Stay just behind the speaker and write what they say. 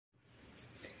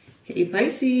Hey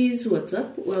Pisces, what's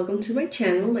up? Welcome to my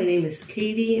channel. My name is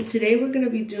Katie. Today we're going to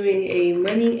be doing a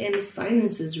money and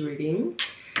finances reading.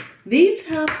 These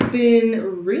have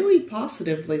been really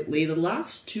positive lately. The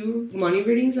last two money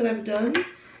readings that I've done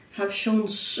have shown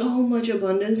so much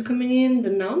abundance coming in,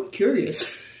 but now I'm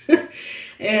curious.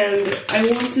 And I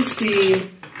want to see,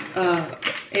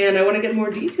 and I want to get more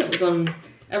details on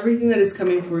everything that is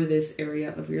coming for this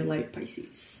area of your life,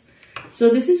 Pisces. So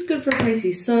this is good for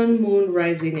Pisces Sun, Moon,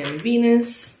 Rising, and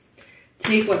Venus.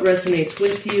 Take what resonates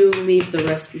with you, leave the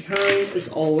rest behind, as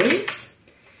always.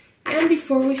 And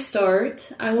before we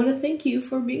start, I want to thank you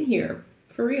for being here.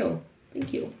 For real.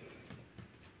 Thank you.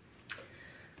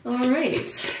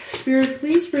 Alright. Spirit,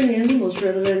 please bring in the most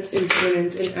relevant,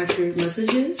 important, and accurate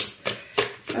messages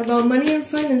about money and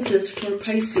finances for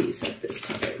Pisces at this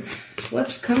time.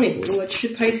 What's coming? What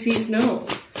should Pisces know?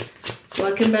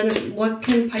 What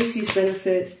can Pisces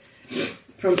benefit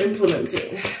from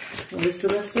implementing? What is the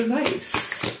best advice?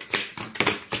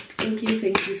 Thank you,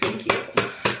 thank you, thank you.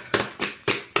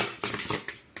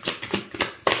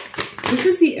 This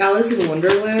is the Alice in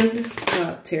Wonderland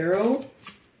tarot.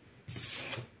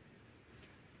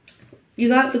 You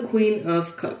got the Queen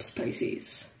of Cups,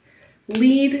 Pisces.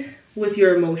 Lead with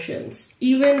your emotions,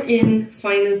 even in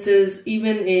finances,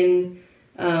 even in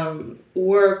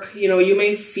work. You know, you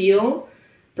may feel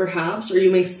perhaps, or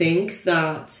you may think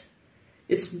that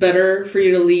it's better for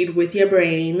you to lead with your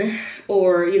brain,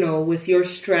 or, you know, with your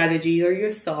strategy or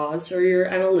your thoughts or your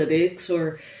analytics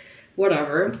or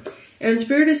whatever. And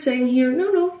Spirit is saying here,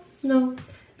 no.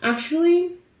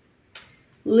 Actually,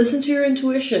 listen to your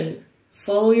intuition.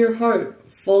 Follow your heart.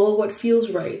 Follow what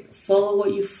feels right. Follow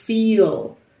what you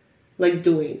feel like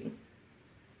doing.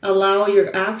 Allow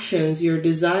your actions, your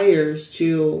desires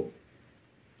to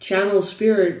channel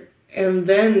Spirit and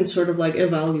then sort of like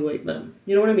evaluate them.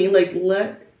 You know what I mean? Like,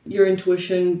 let your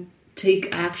intuition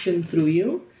take action through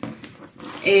you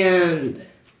and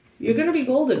you're going to be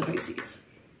golden, Pisces.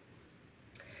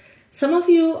 Some of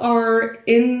you are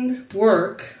in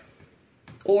work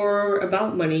or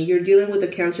about money. You're dealing with a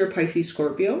Cancer, Pisces,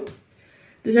 Scorpio.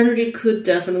 This energy could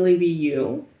definitely be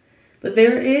you. But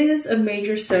there is a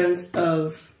major sense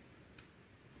of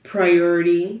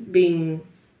priority being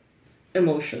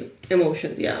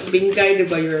emotions, yeah, being guided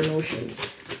by your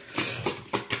emotions.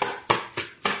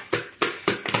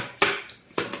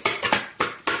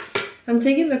 I'm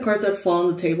taking the cards that fall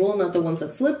on the table, not the ones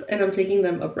that flip, and I'm taking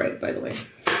them upright, by the way.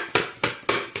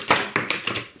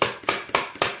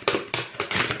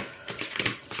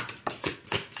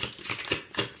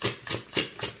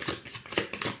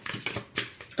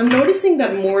 I'm noticing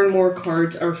that more and more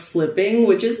cards are flipping,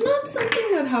 which is not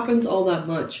something that happens all that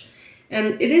much.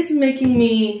 And it is making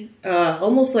me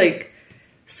almost like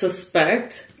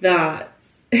suspect that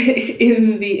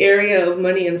in the area of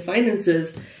money and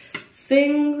finances,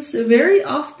 things very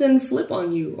often flip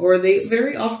on you, or they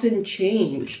very often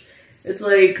change. It's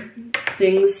like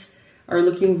things are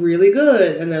looking really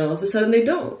good and then all of a sudden they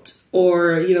don't.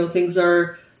 Or, you know, things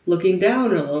are looking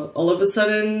down and all of a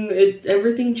sudden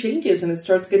everything changes and it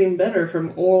starts getting better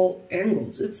from all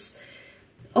angles. It's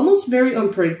almost very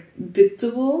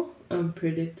unpredictable.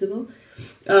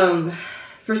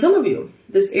 For some of you,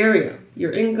 this area,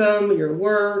 your income, your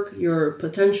work, your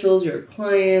potentials, your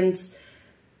clients,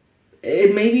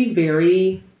 it may be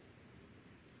very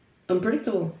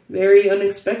unpredictable, very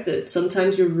unexpected.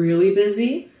 Sometimes you're really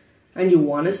busy and you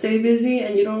want to stay busy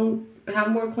and you don't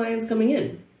have more clients coming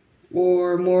in,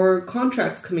 or more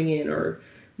contracts coming in, or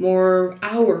more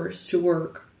hours to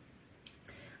work.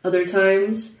 Other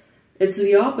times, it's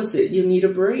the opposite. You need a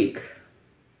break.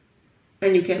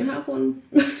 And you can't have one.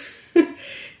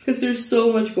 Because there's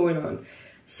so much going on.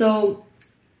 So,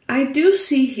 I do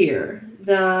see here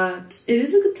that it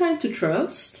is a good time to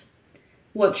trust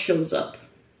what shows up.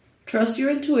 Trust your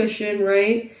intuition,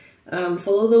 right?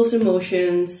 Follow those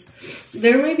emotions.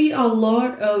 There may be a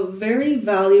lot of very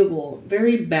valuable,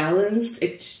 very balanced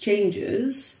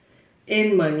exchanges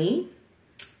in money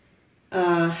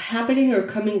happening or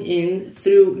coming in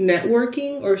through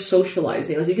networking or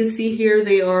socializing. As you can see here,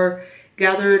 they are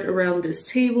gathered around this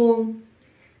table.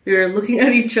 They're looking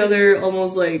at each other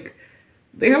almost like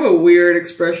they have a weird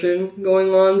expression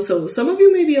going on. So some of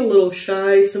you may be a little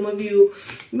shy. Some of you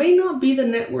may not be the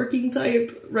networking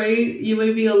type, right? You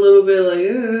may be a little bit like,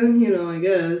 you know, I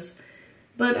guess.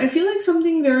 But I feel like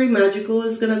something very magical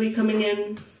is going to be coming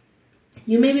in.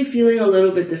 You may be feeling a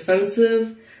little bit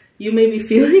defensive. You may be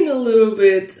feeling a little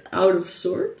bit out of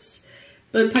sorts.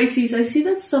 But Pisces, I see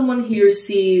that someone here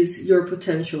sees your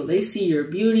potential. They see your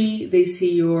beauty. They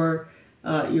see your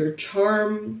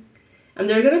charm. And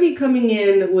they're going to be coming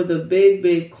in with a big,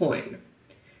 big coin.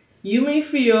 You may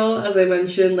feel, as I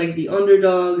mentioned, like the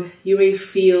underdog. You may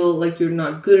feel like you're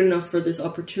not good enough for this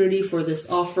opportunity, for this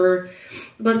offer.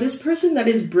 But this person that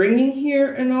is bringing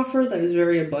here an offer that is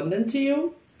very abundant to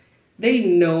you, they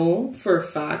know for a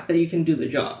fact that you can do the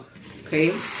job.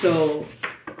 Okay, so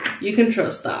you can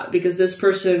trust that because this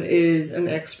person is an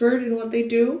expert in what they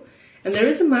do. And there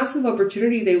is a massive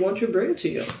opportunity they want to bring to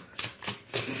you.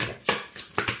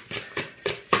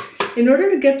 In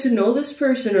order to get to know this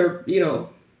person or, you know,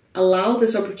 allow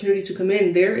this opportunity to come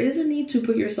in, there is a need to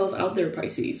put yourself out there,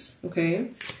 Pisces, okay?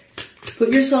 Put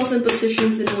yourself in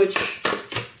positions in which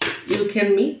you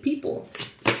can meet people.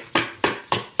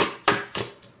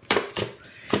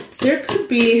 There could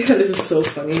be, this is so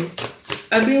funny.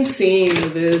 I've been seeing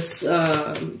this, you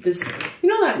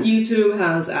know that YouTube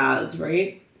has ads,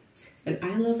 right? And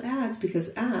I love ads because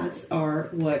ads are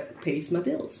what pays my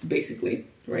bills, basically,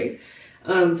 right?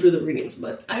 Through the readings,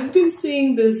 but I've been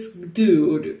seeing this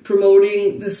dude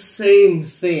promoting the same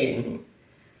thing.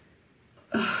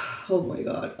 Oh my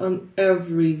god, on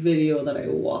every video that I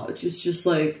watch. It's just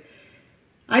like,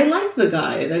 I like the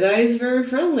guy. The guy is very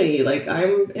friendly. Like,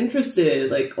 I'm interested,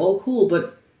 like, all cool,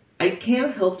 but I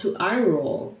can't help to eye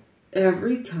roll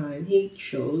every time he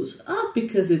shows up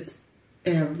because it's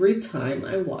every time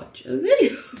I watch a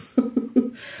video.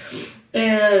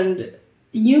 And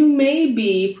you may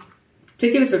be,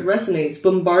 take it if it resonates,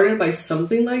 bombarded by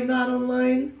something like that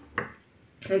online.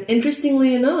 And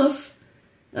interestingly enough,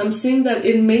 I'm seeing that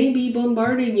it may be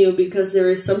bombarding you because there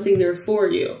is something there for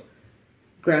you.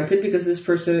 Granted, because this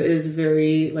person is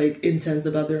very, like, intense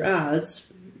about their ads,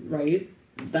 right?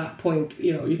 That point,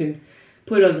 you know, you can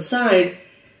put it on the side.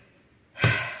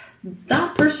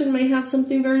 That person may have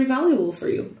something very valuable for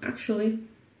you, actually.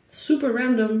 Super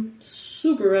random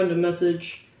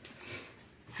message.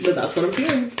 But that's what I'm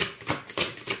hearing.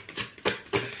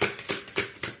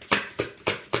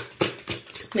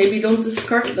 Maybe don't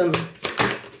discard them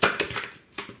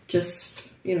just,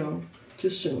 you know, too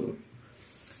soon.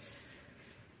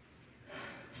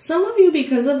 Some of you,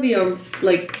 because of the,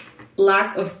 like,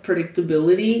 lack of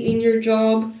predictability in your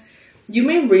job, you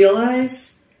may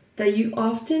realize that you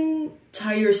often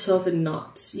tie yourself in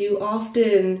knots. You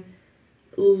often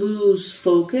lose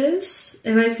focus.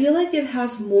 And I feel like it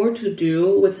has more to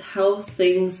do with how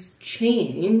things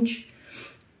change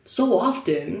so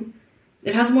often.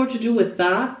 It has more to do with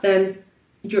that than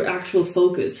your actual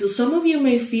focus. So some of you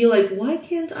may feel like, why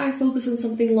can't I focus on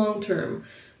something long term?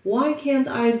 Why can't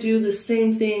I do the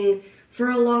same thing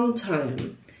for a long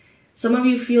time? Some of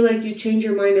you feel like you change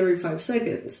your mind every 5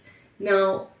 seconds.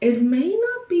 Now, it may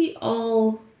not be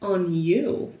all on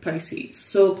you, Pisces.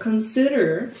 So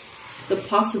consider the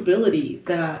possibility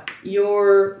that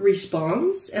your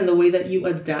response and the way that you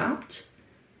adapt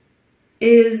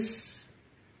is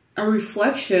a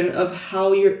reflection of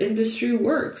how your industry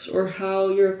works or how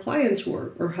your clients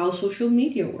work or how social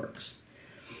media works.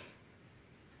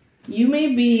 You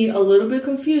may be a little bit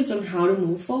confused on how to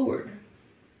move forward.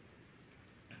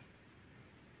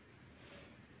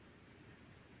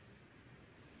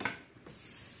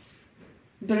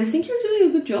 But I think you're doing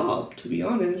a good job, to be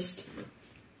honest.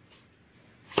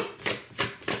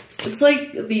 It's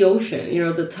like the ocean, you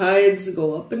know, the tides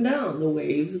go up and down, the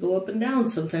waves go up and down.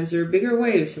 Sometimes there are bigger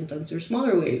waves, sometimes there are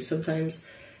smaller waves, sometimes,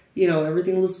 you know,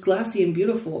 everything looks glassy and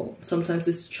beautiful. Sometimes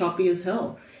it's choppy as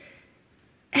hell.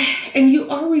 And you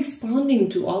are responding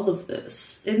to all of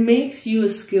this. It makes you a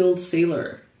skilled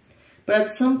sailor. But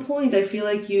at some point, I feel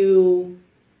like you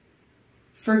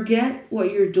forget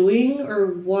what you're doing or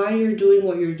why you're doing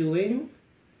what you're doing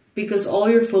because all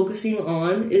you're focusing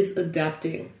on is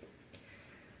adapting.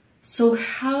 So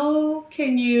how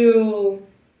can you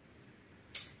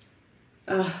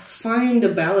find a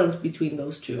balance between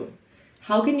those two?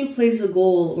 How can you place a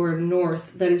goal or a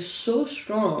north that is so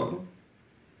strong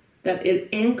that it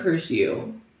anchors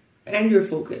you and your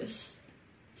focus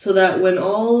so that when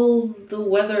all the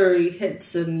weather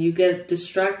hits and you get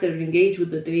distracted and engaged with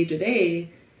the day-to-day,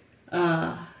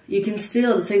 you can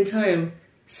still at the same time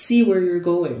see where you're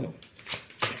going.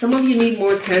 Some of you need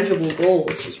more tangible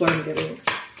goals, is what I'm getting.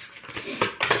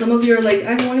 Some of you are like,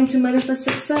 I'm wanting to manifest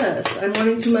success. I'm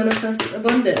wanting to manifest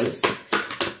abundance.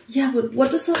 Yeah, but what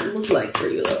does that look like for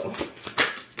you though?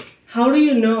 How do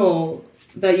you know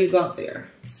that you got there?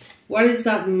 What is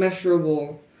that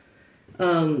measurable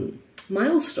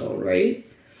milestone, right?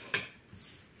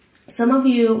 Some of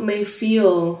you may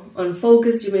feel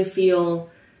unfocused, you may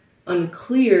feel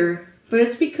unclear, but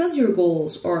it's because your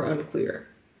goals are unclear.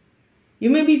 You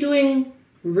may be doing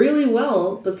really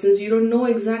well, but since you don't know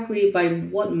exactly by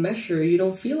what measure, you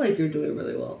don't feel like you're doing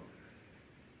really well.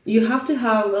 you have to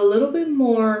have a little bit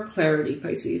more clarity,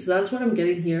 Pisces. That's what I'm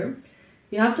getting here.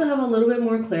 You have to have a little bit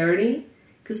more clarity,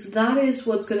 because that is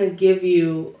what's going to give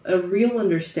you a real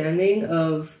understanding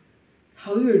of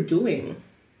how you're doing.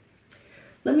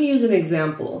 Let me use an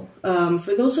example.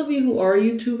 For those of you who are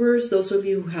YouTubers, those of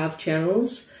you who have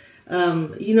channels,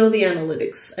 you know the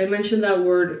analytics. I mentioned that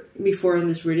word before in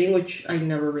this reading, which I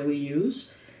never really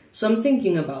use. So I'm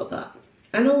thinking about that.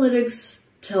 Analytics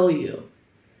tell you,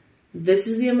 this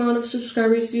is the amount of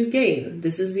subscribers you gain.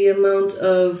 This is the amount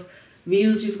of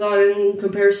views you've got in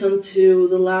comparison to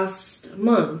the last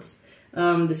month.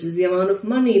 This is the amount of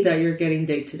money that you're getting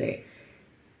day to day.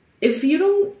 If you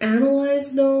don't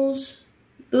analyze those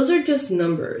are just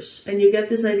numbers. And you get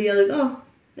this idea like, oh,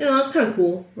 you know, that's kind of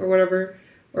cool or whatever.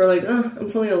 Or like, oh, I'm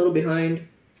feeling a little behind.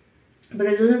 But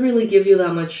it doesn't really give you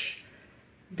that much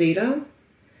data.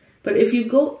 But if you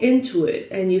go into it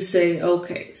and you say,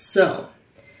 okay, so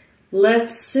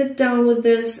let's sit down with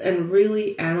this and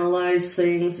really analyze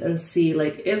things and see,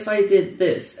 like, if I did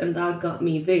this and that got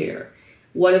me there,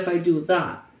 what if I do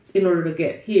that in order to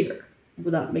get here?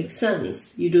 Would that make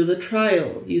sense? You do the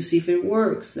trial, you see if it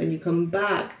works, then you come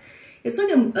back. It's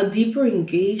like a deeper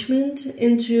engagement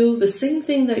into the same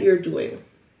thing that you're doing.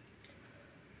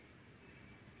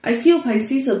 I feel,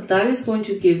 Pisces, that is going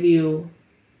to give you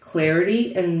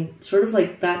clarity and sort of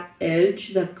like that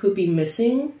edge that could be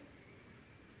missing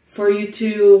for you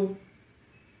to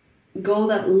go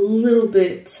that little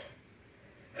bit.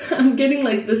 I'm getting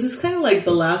like, this is kind of like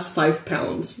the last 5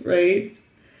 pounds, right?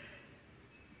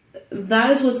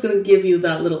 That is what's going to give you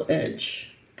that little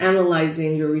edge.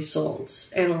 Analyzing your results,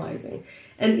 analyzing.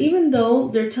 And even though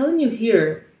they're telling you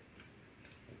here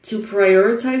to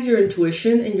prioritize your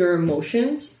intuition and your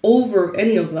emotions over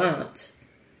any of that,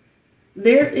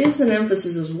 there is an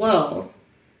emphasis as well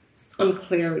on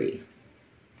clarity.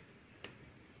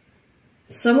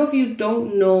 Some of you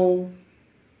don't know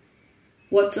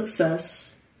what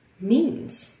success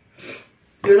means.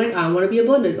 You're like, I want to be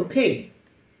abundant. Okay.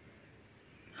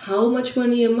 How much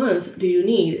money a month do you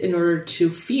need in order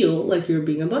to feel like you're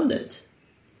being abundant?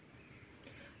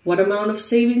 What amount of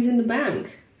savings in the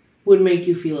bank would make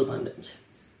you feel abundant?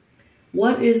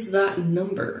 What is that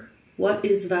number? What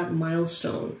is that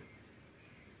milestone?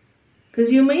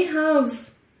 Because you may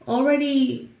have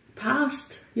already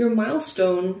passed your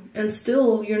milestone and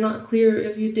still you're not clear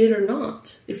if you did or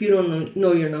not, if you don't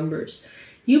know your numbers.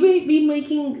 You may be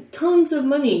making tons of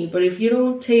money, but if you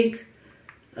don't take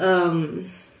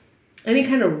any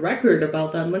kind of record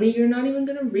about that money, you're not even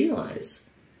going to realize.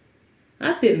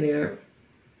 I've been there.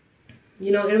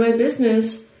 You know, in my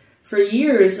business, for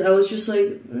years, I was just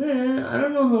like, I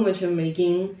don't know how much I'm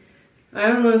making. I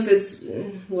don't know if it's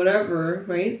whatever,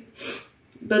 right?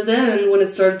 But then when it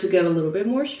started to get a little bit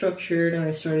more structured and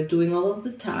I started doing all of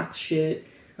the tax shit,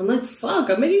 I'm like, fuck,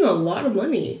 I'm making a lot of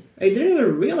money. I didn't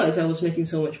even realize I was making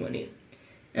so much money.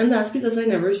 And that's because I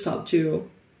never stopped to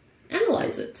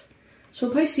analyze it. So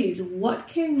Pisces, what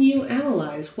can you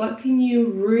analyze? What can you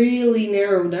really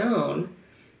narrow down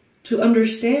to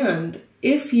understand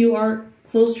if you are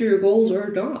close to your goals or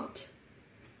not?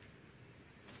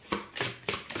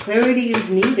 Clarity is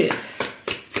needed.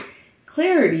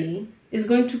 Clarity is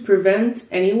going to prevent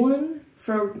anyone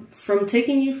from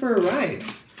taking you for a ride.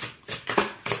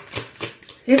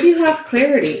 If you have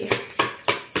clarity,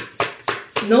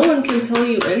 no one can tell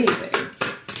you anything.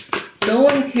 No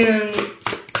one can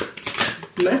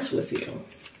mess with you.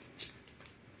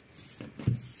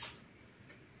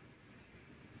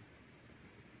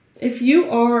 If you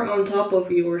are on top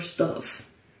of your stuff,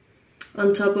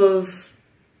 on top of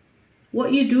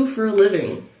what you do for a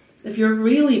living, if you're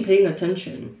really paying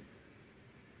attention,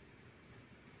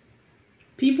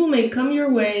 people may come your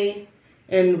way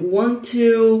and want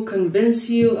to convince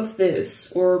you of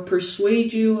this or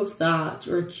persuade you of that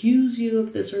or accuse you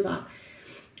of this or that.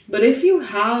 But if you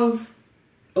have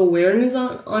awareness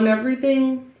on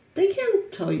everything, they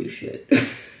can't tell you shit.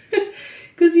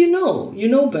 Because you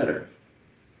know better.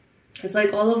 It's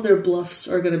like all of their bluffs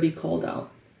are going to be called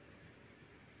out.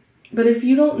 But if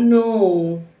you don't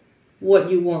know what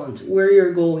you want, where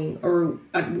you're going, or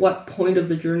at what point of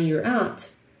the journey you're at,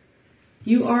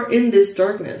 you are in this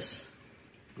darkness.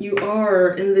 You are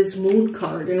in this moon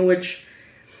card in which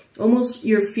almost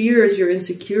your fears, your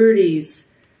insecurities,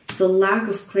 the lack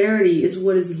of clarity is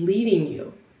what is leading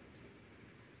you.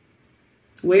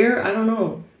 Where? I don't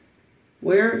know.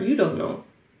 Where? You don't know.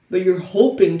 But you're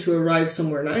hoping to arrive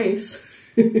somewhere nice.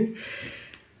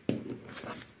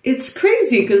 It's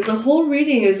crazy because the whole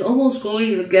reading is almost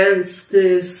going against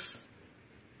this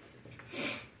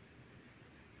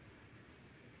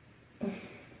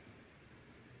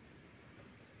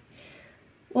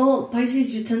Well,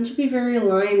 Pisces, you tend to be very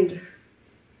aligned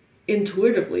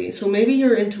intuitively. So maybe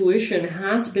your intuition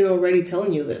has been already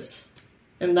telling you this.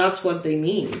 And that's what they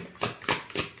mean.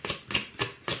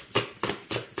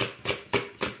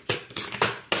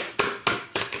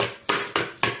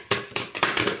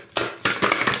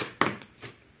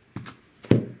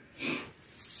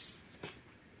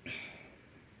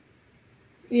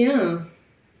 Yeah.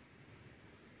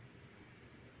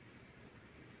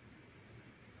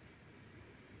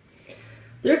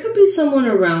 There could be someone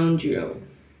around you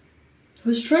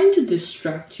who's trying to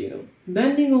distract you,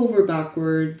 bending over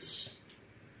backwards,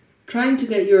 trying to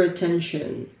get your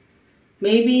attention.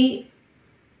 Maybe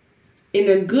in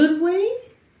a good way,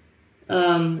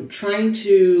 trying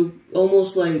to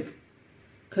almost like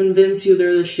convince you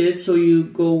they're the shit so you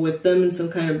go with them in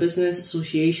some kind of business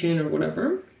association or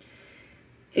whatever.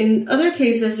 In other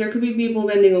cases, there could be people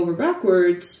bending over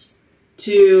backwards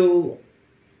to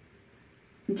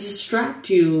distract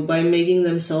you by making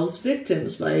themselves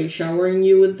victims, by showering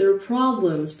you with their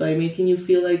problems, by making you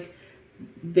feel like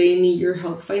they need your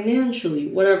help financially,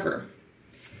 whatever.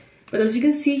 But as you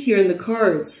can see here in the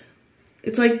cards,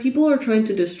 it's like people are trying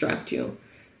to distract you,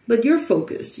 but you're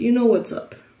focused. You know what's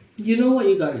up. You know what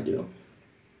you gotta do.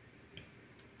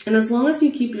 And as long as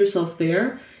you keep yourself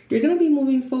there, you're gonna be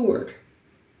moving forward.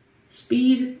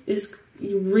 Speed is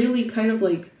really kind of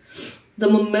like the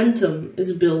momentum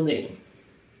is building.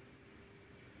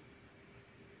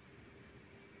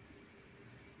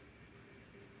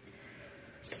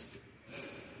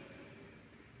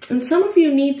 And some of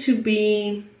you need to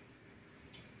be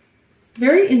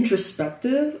very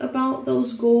introspective about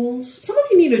those goals. Some of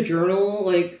you need a journal,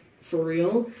 like for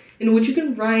real, in which you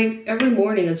can write every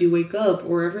morning as you wake up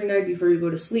or every night before you go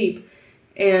to sleep,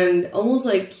 and almost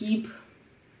like keep,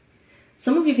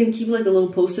 some of you can keep like a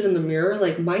little post-it in the mirror,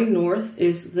 like my north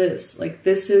is this, like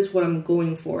this is what I'm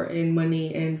going for in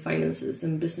money and finances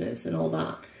and business and all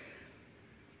that.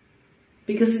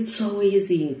 Because it's so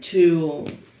easy to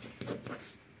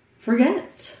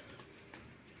forget.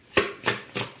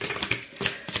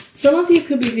 Some of you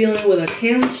could be dealing with a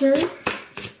Cancer,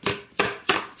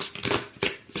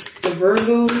 a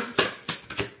Virgo,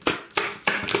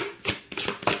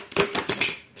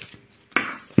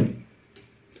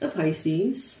 a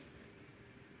Pisces,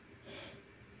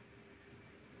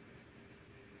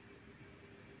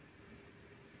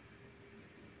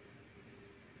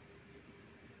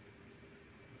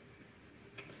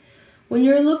 when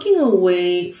you're looking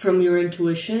away from your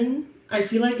intuition, I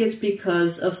feel like it's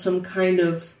because of some kind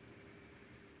of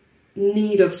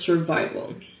need of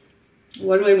survival.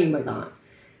 What do I mean by that?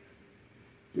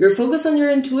 You're focused on your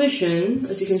intuition.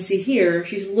 As you can see here,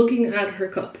 she's looking at her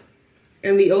cup.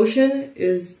 And the ocean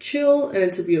is chill and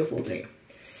it's a beautiful day.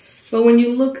 But when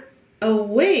you look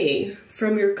away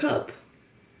from your cup,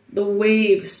 the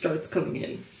wave starts coming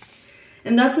in.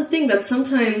 And that's the thing, that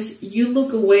sometimes you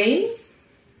look away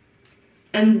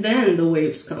and then the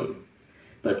waves come.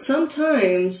 But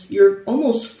sometimes you're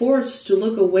almost forced to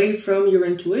look away from your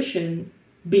intuition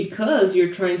because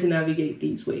you're trying to navigate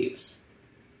these waves.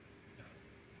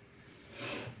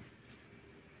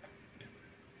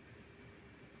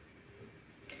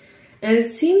 And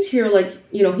it seems here like,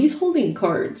 you know, he's holding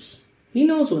cards. He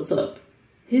knows what's up.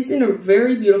 He's in a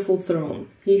very beautiful throne.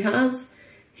 He has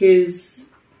his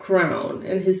crown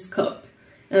and his cup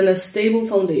and a stable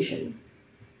foundation.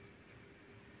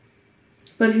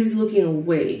 But he's looking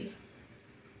away.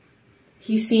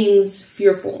 He seems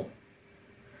fearful.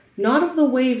 Not of the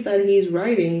wave that he's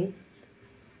riding,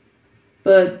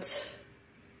 but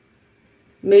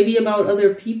maybe about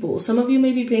other people. Some of you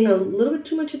may be paying a little bit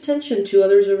too much attention to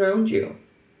others around you.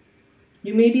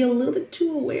 You may be a little bit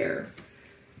too aware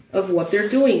of what they're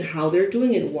doing, how they're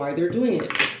doing it, why they're doing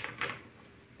it.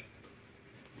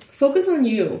 Focus on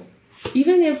you.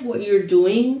 Even if what you're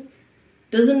doing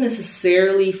doesn't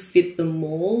necessarily fit the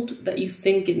mold that you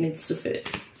think it needs to fit.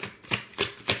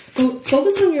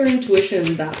 Focus on your intuition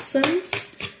in that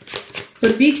sense,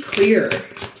 but be clear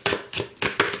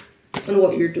on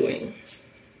what you're doing.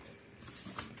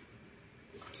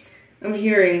 I'm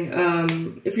hearing,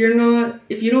 if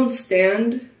you don't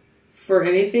stand for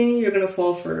anything, you're gonna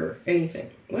fall for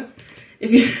anything. What?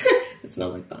 If you, it's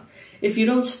not like that. If you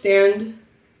don't stand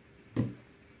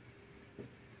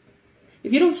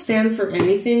for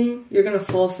anything, you're gonna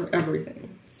fall for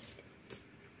everything.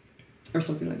 Or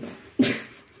something like that.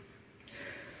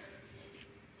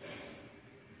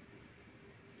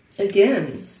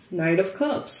 Again, Knight of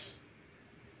Cups.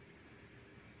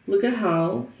 Look at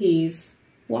how he's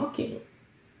walking.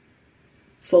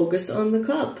 Focused on the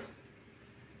cup.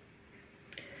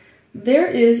 There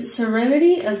is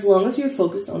serenity as long as you're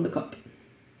focused on the cup.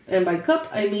 And by cup,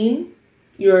 I mean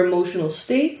your emotional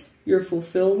state, your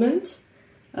fulfillment,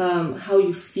 how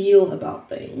you feel about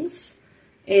things,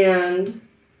 and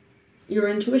your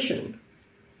intuition.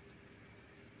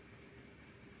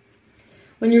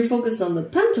 When you're focused on the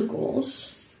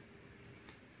pentacles,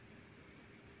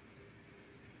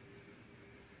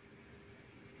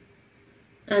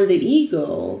 and the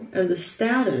ego, and the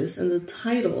status, and the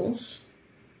titles,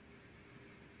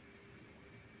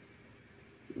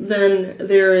 then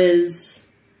there is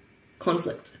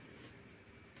conflict.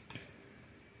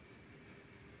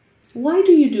 Why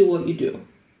do you do what you do?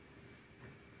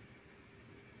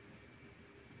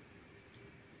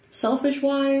 Selfish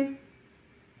why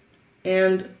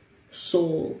and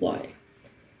soul why.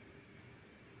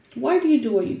 Why do you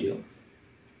do what you do?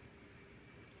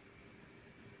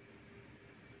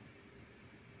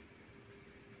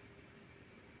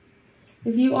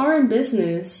 If you are in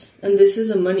business and this is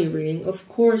a money reading, of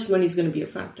course money is going to be a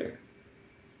factor.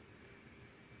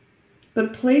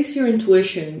 But place your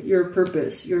intuition, your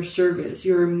purpose, your service,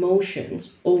 your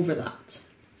emotions over that.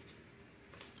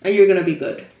 And you're going to be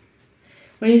good.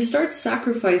 When you start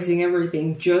sacrificing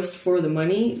everything just for the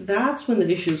money, that's when the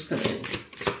issues come in.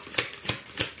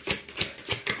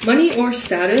 Money or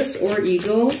status or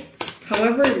ego,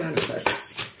 however it manifests.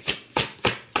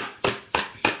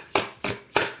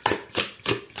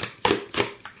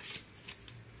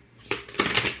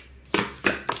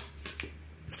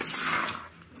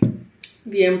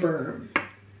 The Emperor.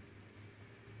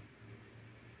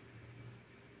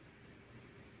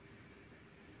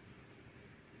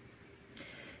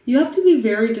 You have to be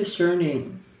very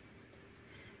discerning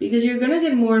because you're going to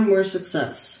get more and more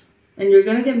success and you're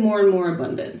going to get more and more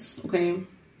abundance, okay?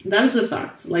 That is a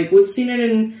fact. Like, we've seen it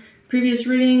in previous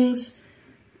readings.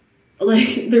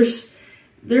 Like,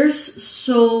 there's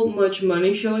so much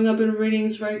money showing up in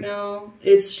readings right now.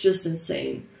 It's just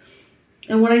insane.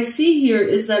 And what I see here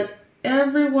is that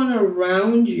everyone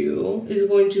around you is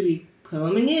going to be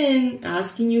coming in,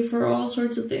 asking you for all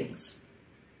sorts of things.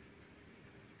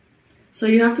 So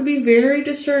you have to be very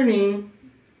discerning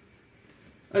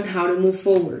on how to move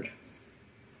forward.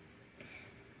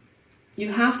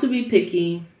 You have to be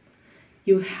picky.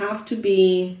 You have to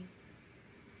be...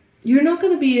 You're not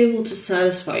going to be able to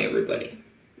satisfy everybody.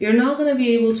 You're not going to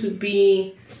be able to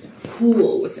be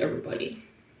cool with everybody.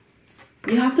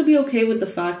 You have to be okay with the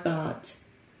fact that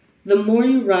the more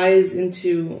you rise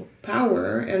into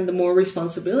power and the more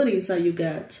responsibilities that you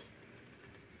get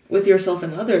with yourself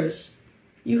and others,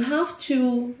 you have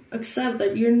to accept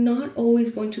that you're not always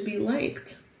going to be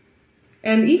liked.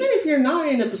 And even if you're not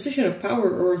in a position of power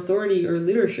or authority or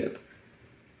leadership,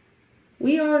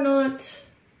 we are not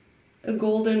a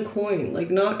golden coin. Like,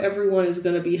 not everyone is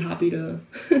going to be happy to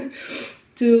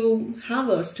to have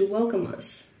us, to welcome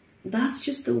us. That's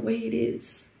just the way it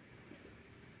is.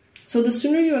 So the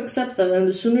sooner you accept that and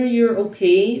the sooner you're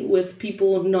okay with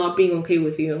people not being okay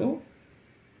with you,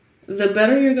 the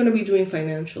better you're going to be doing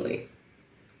financially.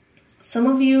 Some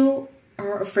of you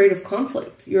are afraid of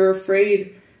conflict. You're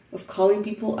afraid of calling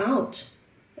people out.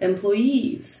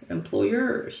 Employees,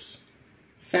 employers,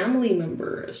 family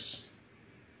members,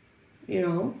 you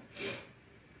know.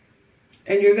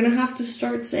 And you're going to have to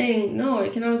start saying, no, I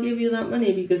cannot give you that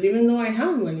money because even though I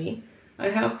have money, I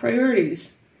have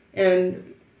priorities.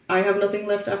 And I have nothing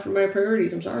left after my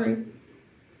priorities. I'm sorry.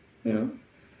 You know.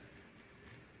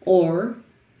 Or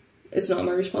it's not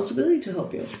my responsibility to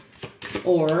help you.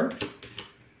 Or,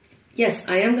 yes,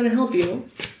 I am going to help you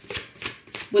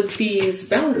with these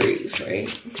boundaries, right?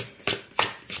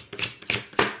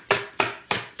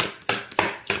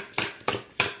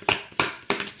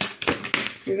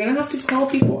 You're going to have to call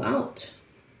people out.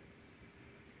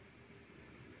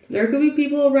 There could be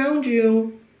people around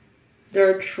you that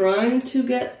are trying to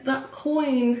get that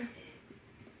coin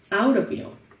out of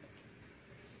you.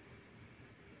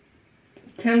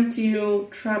 Tempt you,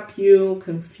 trap you,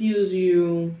 confuse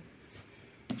you.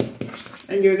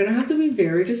 And you're going to have to be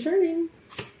very discerning.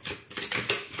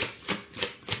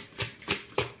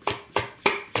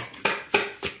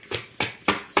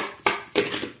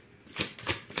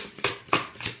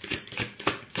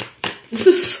 This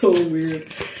is so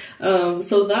weird.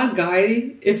 So that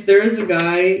guy, if there is a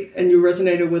guy and you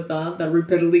resonated with that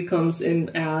repeatedly comes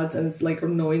in ads and it's like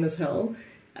annoying as hell,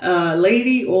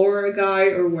 lady or a guy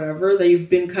or whatever that you've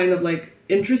been kind of like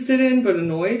interested in but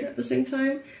annoyed at the same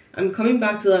time, I'm coming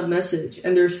back to that message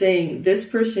and they're saying this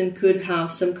person could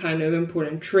have some kind of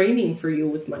important training for you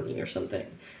with money or something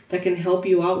that can help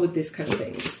you out with these kind of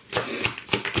things.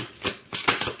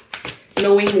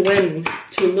 Knowing when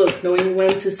to look, knowing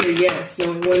when to say yes,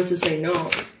 knowing when to say no.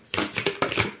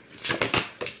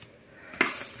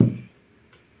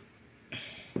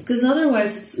 Because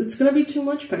otherwise, it's going to be too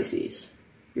much, Pisces.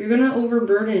 You're going to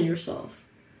overburden yourself.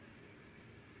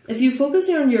 If you focus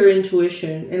on your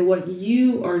intuition and what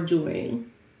you are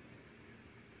doing,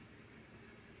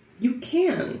 you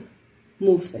can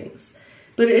move things.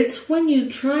 But it's when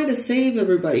you try to save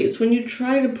everybody. It's when you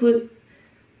try to put...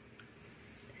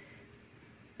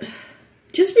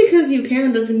 Just because you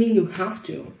can doesn't mean you have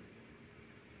to.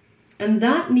 And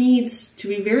that needs to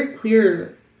be very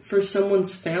clear for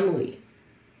someone's family.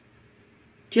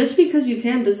 Just because you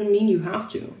can doesn't mean you have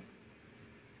to.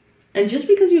 And just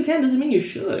because you can doesn't mean you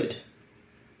should.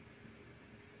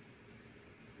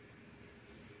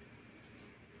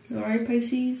 Alright,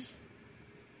 Pisces?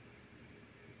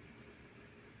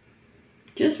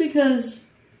 Just because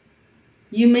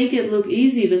you make it look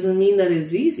easy doesn't mean that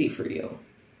it's easy for you.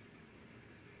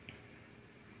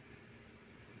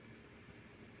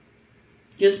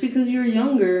 Just because you're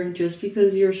younger, just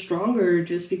because you're stronger,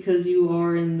 just because you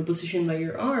are in the position that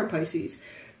you are, Pisces,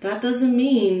 that doesn't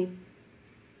mean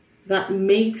that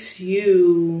makes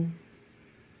you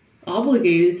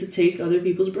obligated to take other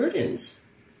people's burdens.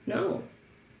 No.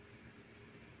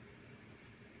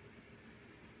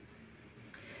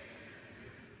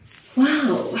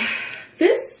 Wow.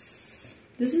 This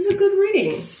is a good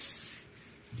reading.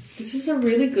 This is a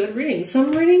really good reading.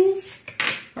 Some readings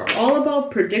are all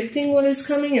about predicting what is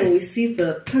coming, and we see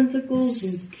the pentacles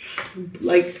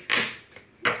like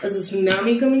as a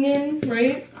tsunami coming in,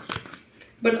 right?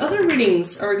 But other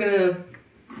readings are gonna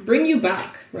bring you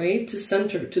back, right, to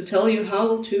center, to tell you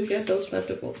how to get those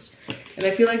pentacles. And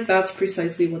I feel like that's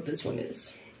precisely what this one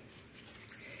is.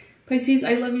 Pisces,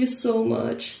 I love you so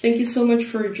much. Thank you so much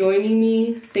for joining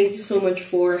me. Thank you so much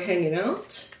for hanging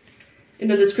out. In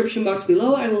the description box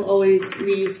below, I will always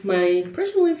leave my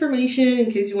personal information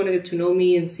in case you want to get to know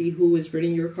me and see who is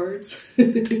reading your cards.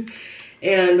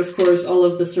 And of course, all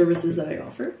of the services that I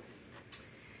offer.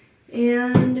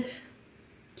 And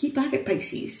keep at it,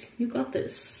 Pisces. You got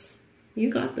this. You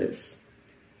got this.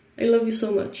 I love you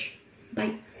so much.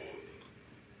 Bye.